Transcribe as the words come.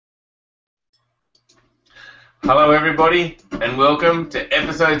Hello, everybody, and welcome to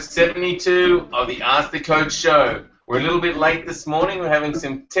episode 72 of the Ask the Coach show. We're a little bit late this morning. We're having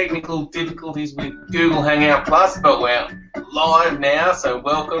some technical difficulties with Google Hangout Plus, but we're live now, so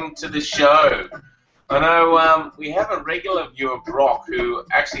welcome to the show. I know we have a regular viewer, Brock, who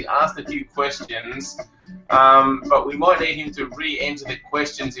actually asked a few questions, but we might need him to re-enter the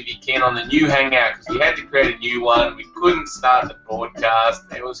questions if he can on the new Hangout, because we had to create a new one. We couldn't start the broadcast.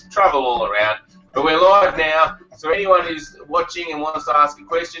 There was trouble all around. But we're live now, so anyone who's watching and wants to ask a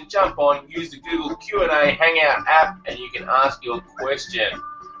question, jump on, use the Google Q&A Hangout app, and you can ask your question.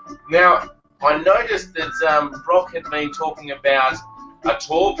 Now, I noticed that Brock had been talking about a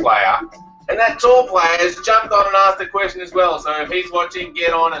tall player, and that tall player has jumped on and asked a question as well. So if he's watching,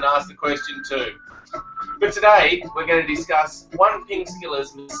 get on and ask the question too. But today, we're going to discuss one ping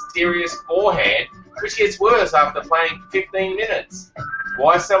skiller's mysterious forehand, which gets worse after playing for 15 minutes.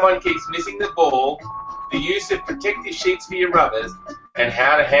 Why someone keeps missing the ball, the use of protective sheets for your rubbers, and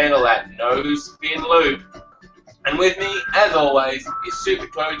how to handle that no spin loop. And with me, as always, is Super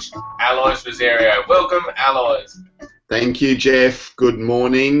Coach Alois Rosario. Welcome, Alois. Thank you, Jeff. Good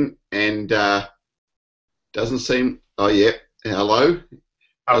morning. And doesn't seem. Oh yeah. Hello.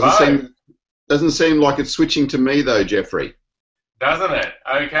 Hello. Doesn't seem like it's switching to me though, Jeffrey. Doesn't it?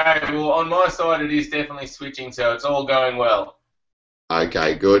 Okay. Well, on my side, it is definitely switching, so it's all going well.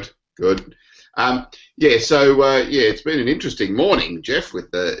 Okay. Good. It's been an interesting morning, Jeff,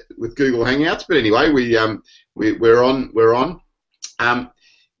 with Google Hangouts. But anyway, we're on.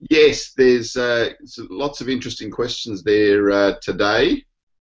 Yes, there's lots of interesting questions there today.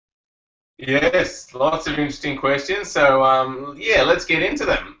 Yes, lots of interesting questions. So, let's get into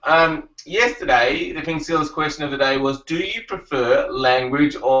them. Yesterday, the Ping Skills question of the day was, do you prefer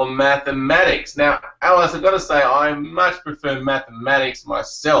language or mathematics? Now, Alice, I've got to say, I much prefer mathematics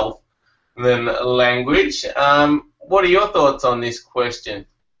myself than language. What are your thoughts on this question?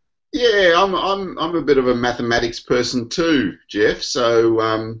 Yeah, I'm a bit of a mathematics person too, Jeff.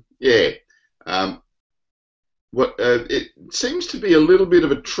 So, it seems to be a little bit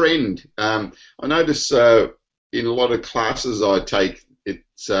of a trend. I notice in a lot of classes I take,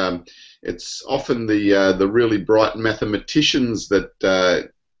 it's often the really bright mathematicians that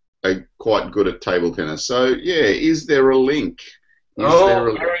are quite good at table tennis. So yeah, is there a link?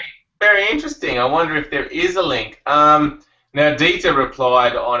 Very, very interesting. I wonder if there is a link. Now, Dieter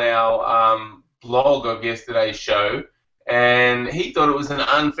replied on our blog of yesterday's show, and he thought it was an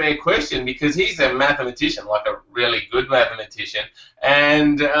unfair question because he's a mathematician, like a really good mathematician,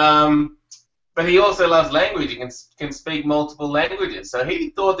 and but he also loves language. He can speak multiple languages, so he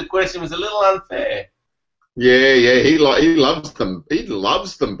thought the question was a little unfair. Yeah, he loves them. He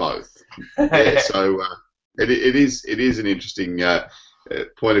loves them both. Yeah, so it is an interesting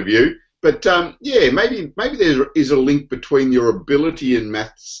point of view. But maybe there is a link between your ability in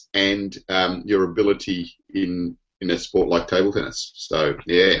maths and your ability in a sport like table tennis. So,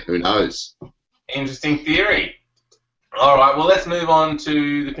 yeah, who knows? Interesting theory. All right, well, let's move on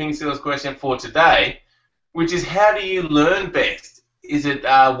to the Ping Skills question for today, which is, how do you learn best? Is it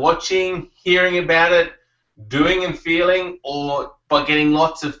watching, hearing about it, doing and feeling, or by getting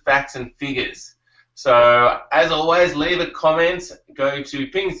lots of facts and figures? So, as always, leave a comment. Go to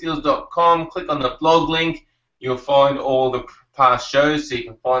pingskills.com, click on the blog link. You'll find all the past shows, so you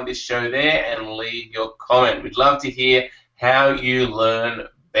can find this show there and leave your comment. We'd love to hear how you learn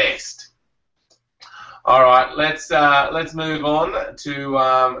best. All right, let's move on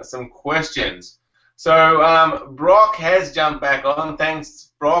to some questions. So Brock has jumped back on.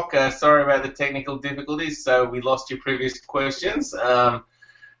 Thanks, Brock. Sorry about the technical difficulties. So we lost your previous questions. So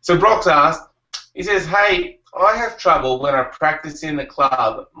Brock's asked. He says, "Hey, I have trouble when I practice in the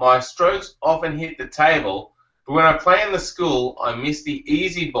club. My strokes often hit the table, but when I play in the school, I miss the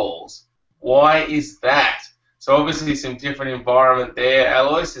easy balls. Why is that?" So obviously some different environment there,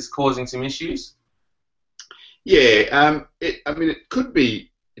 Alois, is causing some issues. Yeah, it could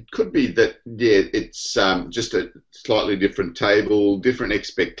be that it's just a slightly different table, different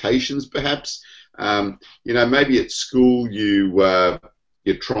expectations, perhaps. Maybe at school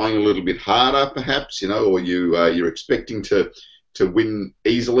you're trying a little bit harder, perhaps, or you're expecting to win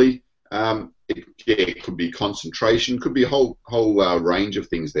easily. It could be concentration, could be a whole range of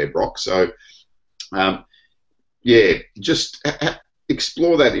things there, Brock. So, just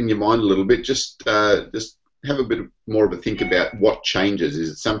explore that in your mind a little bit. Just have a bit more of a think about what changes. Is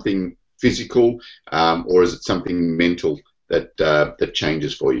it something physical, or is it something mental that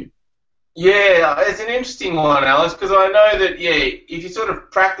changes for you? Yeah, it's an interesting one, Alice, because I know that, if you sort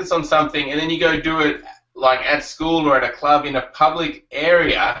of practice on something and then you go do it like at school or at a club in a public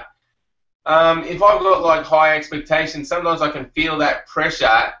area, If I've got like high expectations, sometimes I can feel that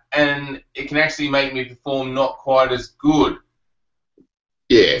pressure, and it can actually make me perform not quite as good.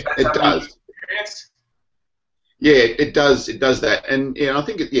 Yeah, Is that it something you does. experience? Yeah, it does. It does that, and yeah, I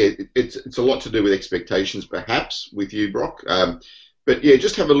think it's a lot to do with expectations, perhaps, with you, Brock. But yeah,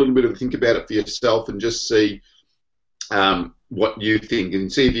 just have a little bit of a think about it for yourself, and just see what you think,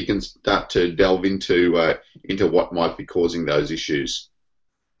 and see if you can start to delve into what might be causing those issues.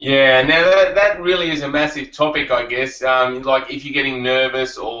 Yeah, now that really is a massive topic, I guess. Like if you're getting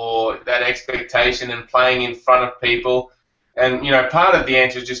nervous or that expectation and playing in front of people, and part of the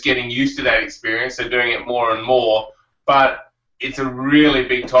answer is just getting used to that experience, so doing it more and more. But it's a really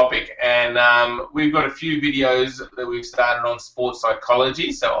big topic, and we've got a few videos that we've started on sports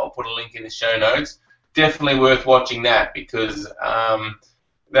psychology, so I'll put a link in the show notes. Definitely worth watching that because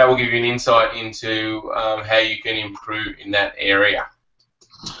that will give you an insight into how you can improve in that area.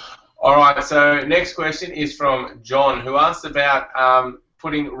 All right, so next question is from John, who asked about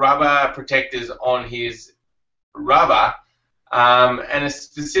putting rubber protectors on his rubber, and it's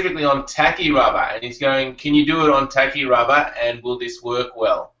specifically on tacky rubber. And he's going, can you do it on tacky rubber, and will this work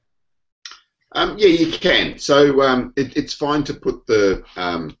well? Yeah, you can. So it's fine to put the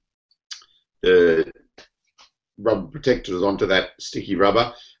rubber protectors onto that sticky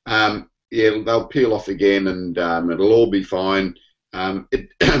rubber. Yeah, they'll peel off again, and it'll all be fine.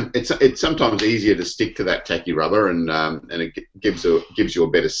 It's sometimes easier to stick to that tacky rubber, and it gives you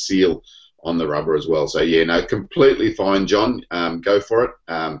a better seal on the rubber as well. So yeah, no, completely fine, John. Go for it.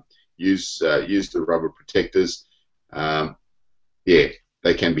 Use the rubber protectors. Yeah,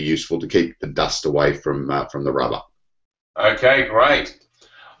 they can be useful to keep the dust away from the rubber. Okay, great.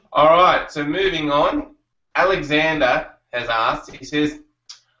 All right, so moving on. Alexander has asked. He says,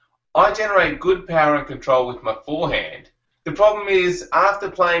 I generate good power and control with my forehand. The problem is,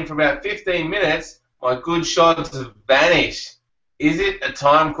 after playing for about 15 minutes, my good shots have vanished. Is it a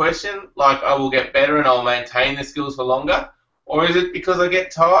time question, like I will get better and I'll maintain the skills for longer, or is it because I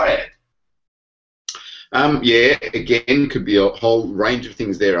get tired? Yeah, again, could be a whole range of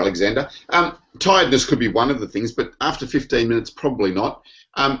things there, Alexander. Tiredness could be one of the things, but after 15 minutes, probably not.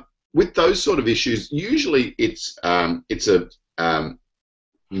 With those sort of issues, usually it's a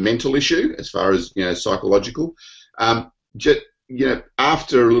mental issue as far as psychological.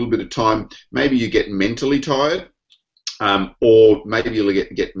 After a little bit of time, maybe you get mentally tired, or maybe you'll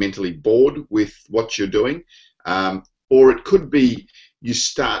get mentally bored with what you're doing, or it could be you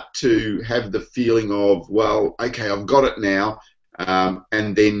start to have the feeling of, well, okay, I've got it now,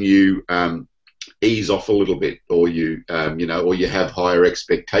 and then you ease off a little bit, or or you have higher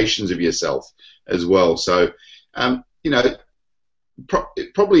expectations of yourself as well. So,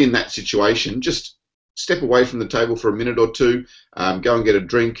 probably in that situation, just step away from the table for a minute or two, go and get a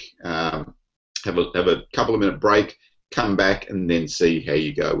drink, have a couple of minute break, come back, and then see how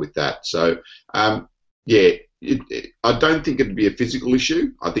you go with that. So, yeah, I don't think it'd be a physical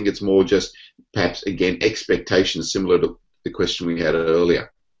issue. I think it's more just perhaps, again, expectations similar to the question we had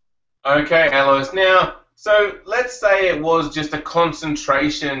earlier. Okay, Alois. Now, so let's say it was just a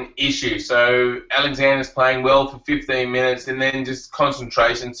concentration issue. So Alexander's playing well for 15 minutes and then just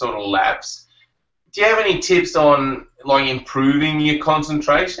concentration sort of lapse. Do you have any tips on like improving your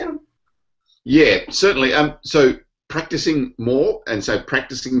concentration? Yeah, certainly. So practicing more, and so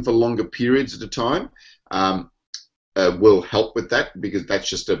practicing for longer periods at a time will help with that, because that's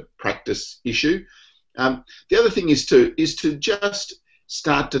just a practice issue. The other thing is to just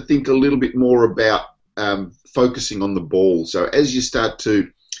start to think a little bit more about focusing on the ball. So as you start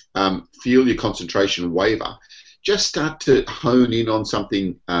to feel your concentration waver, just start to hone in on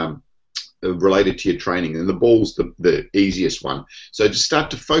something related to your training, and the ball's the easiest one. So just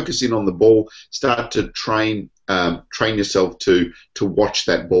start to focus in on the ball, start to train yourself to watch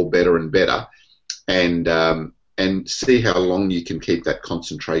that ball better and better, and see how long you can keep that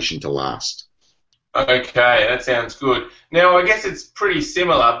concentration to last. Okay, that sounds good. Now, I guess it's pretty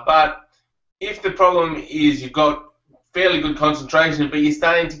similar, but if the problem is you've got fairly good concentration, but you're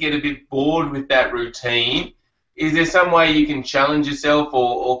starting to get a bit bored with that routine, is there some way you can challenge yourself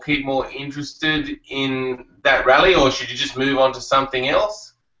or keep more interested in that rally, or should you just move on to something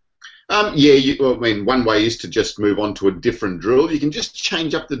else? One way is to just move on to a different drill. You can just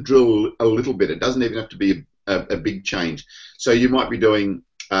change up the drill a little bit. It doesn't even have to be a big change. So you might be doing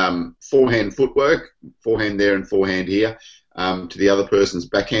forehand footwork, forehand there and forehand here, to the other person's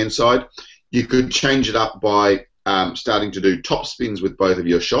backhand side. You could change it up by starting to do top spins with both of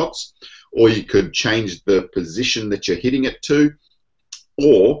your shots, or you could change the position that you're hitting it to,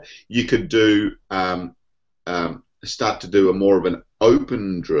 or you could do start to do a more of an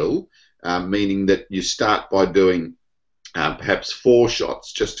open drill, meaning that you start by doing perhaps 4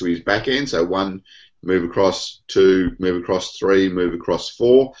 shots just to his backhand. So 1, move across, 2, move across, 3, move across,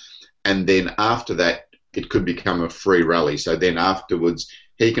 4, and then after that it could become a free rally. So then afterwards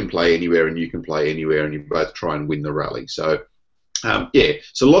he can play anywhere and you can play anywhere, and you both try and win the rally. So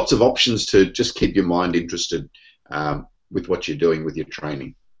so lots of options to just keep your mind interested with what you're doing with your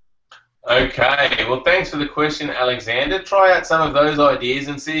training. Okay, well, thanks for the question, Alexander. Try out some of those ideas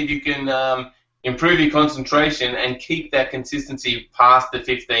and see if you can improve your concentration and keep that consistency past the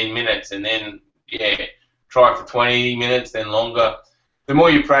 15 minutes, and then, try it for 20 minutes, then longer. The more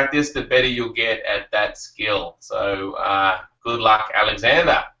you practice, the better you'll get at that skill. So good luck,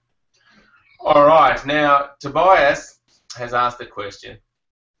 Alexander. All right, now Tobias has asked a question.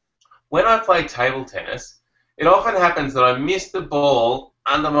 When I play table tennis, it often happens that I miss the ball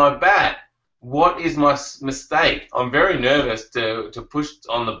under my bat. What is my mistake? I'm very nervous to push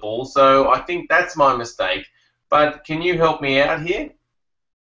on the ball, so I think that's my mistake. But can you help me out here?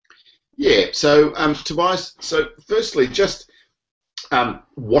 Yeah, so Tobias, so firstly, just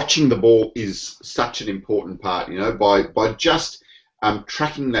watching the ball is such an important part. By just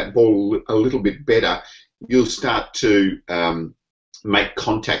tracking that ball a little bit better, you'll start to make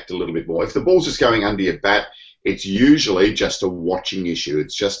contact a little bit more. If the ball's just going under your bat, it's usually just a watching issue.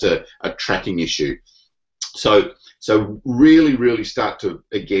 It's just a tracking issue. So really, really start to,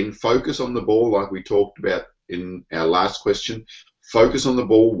 again, focus on the ball like we talked about in our last question. Focus on the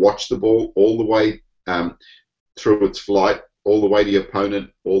ball, watch the ball all the way through its flight, all the way to your opponent,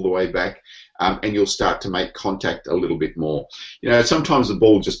 all the way back, and you'll start to make contact a little bit more. Sometimes the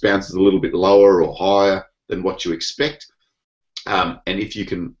ball just bounces a little bit lower or higher than what you expect, and if you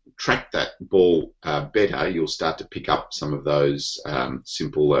can track that ball better, you'll start to pick up some of those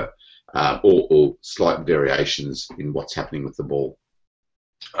simpler or slight variations in what's happening with the ball.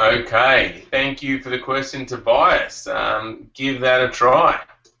 Okay, thank you for the question, Tobias. Give that a try.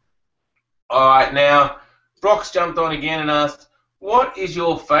 All right, now Brock's jumped on again and asked, what is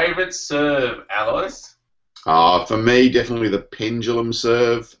your favourite serve, Alois? For me, definitely the pendulum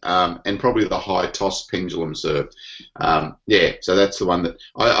serve, and probably the high toss pendulum serve. So that's the one that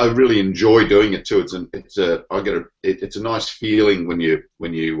I really enjoy doing it too. It's a nice feeling when you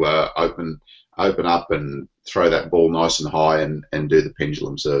open up and throw that ball nice and high and do the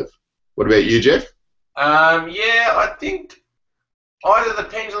pendulum serve. What about you, Jeff? I think either the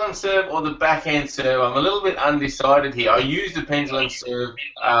pendulum serve or the backhand serve. I'm a little bit undecided here. I use the pendulum serve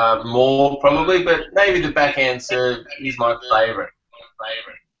more probably, but maybe the backhand serve is my favourite.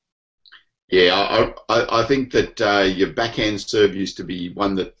 Yeah, I think that your backhand serve used to be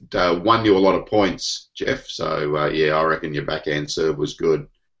one that won you a lot of points, Jeff. So, I reckon your backhand serve was good.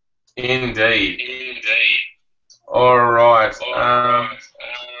 Indeed. All right.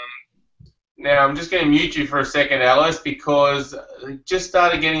 Now, I'm just going to mute you for a second, Alice, because I just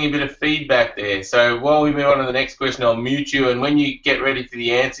started getting a bit of feedback there. So while we move on to the next question, I'll mute you, and when you get ready for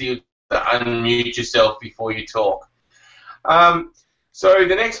the answer, you unmute yourself before you talk. So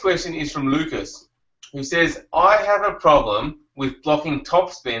the next question is from Lucas, who says, I have a problem with blocking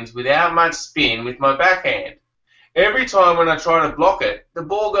topspins without much spin with my backhand. Every time when I try to block it, the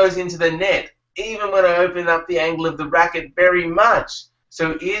ball goes into the net, even when I open up the angle of the racket very much.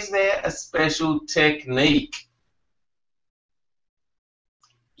 So is there a special technique?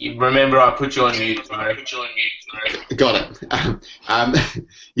 Remember, I put you on mute. Got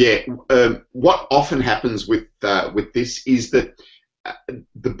it. What often happens with this is that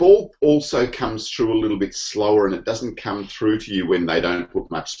the ball also comes through a little bit slower, and it doesn't come through to you when they don't put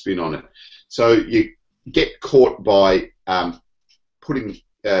much spin on it. So you get caught by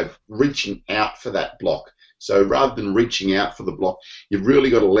reaching out for that block. So rather than reaching out for the block, you've really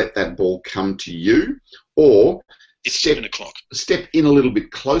got to let that ball come to you, or step in a little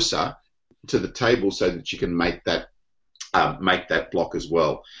bit closer to the table so that you can make that block as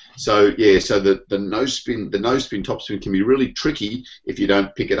well. So the nose spin topspin can be really tricky if you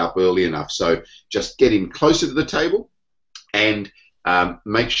don't pick it up early enough. So just get in closer to the table and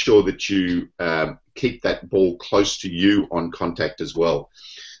make sure that you keep that ball close to you on contact as well.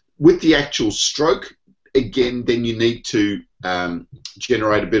 With the actual stroke, again, then you need to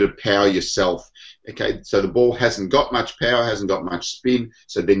generate a bit of power yourself. Okay, so the ball hasn't got much power, hasn't got much spin,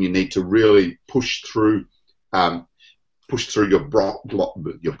 so then you need to really push through your block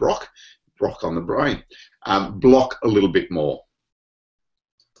on the brain, block a little bit more.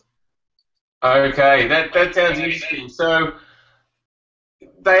 Okay, that sounds interesting. So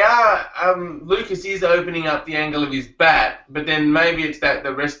They are. Lucas is opening up the angle of his bat, but then maybe it's that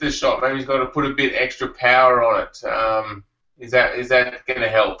the rest of the shot. Maybe he's got to put a bit extra power on it. Is that going to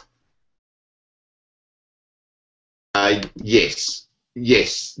help?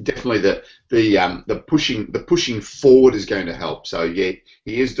 Yes, definitely. The pushing forward is going to help. So yeah,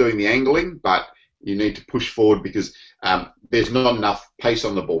 he is doing the angling, but you need to push forward because there's not enough pace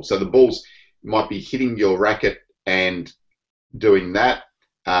on the ball. So the balls might be hitting your racket and doing that.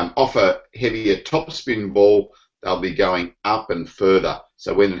 Off a heavier topspin ball, they'll be going up and further.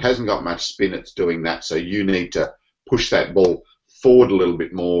 So when it hasn't got much spin, it's doing that. So you need to push that ball forward a little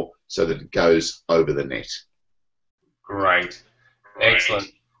bit more so that it goes over the net. Great.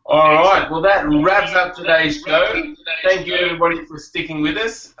 Excellent. All right. Well, that wraps up today's show. Thank you, everybody, for sticking with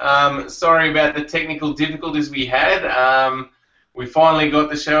us. Sorry about the technical difficulties we had. We finally got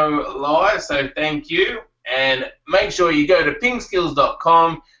the show live, so thank you. And make sure you go to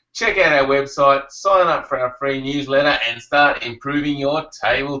pingskills.com, check out our website, sign up for our free newsletter, and start improving your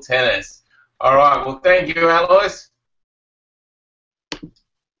table tennis. All right. Well, thank you, Alois.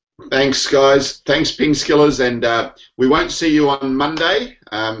 Thanks, guys. Thanks, Ping Skillers, and we won't see you on Monday.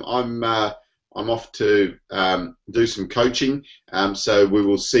 I'm off to do some coaching, so we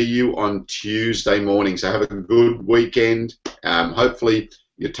will see you on Tuesday morning. So have a good weekend. Hopefully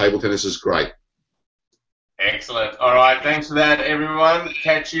your table tennis is great. Excellent. All right. Thanks for that, everyone.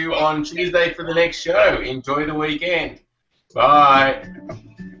 Catch you on Tuesday for the next show. Enjoy the weekend. Bye.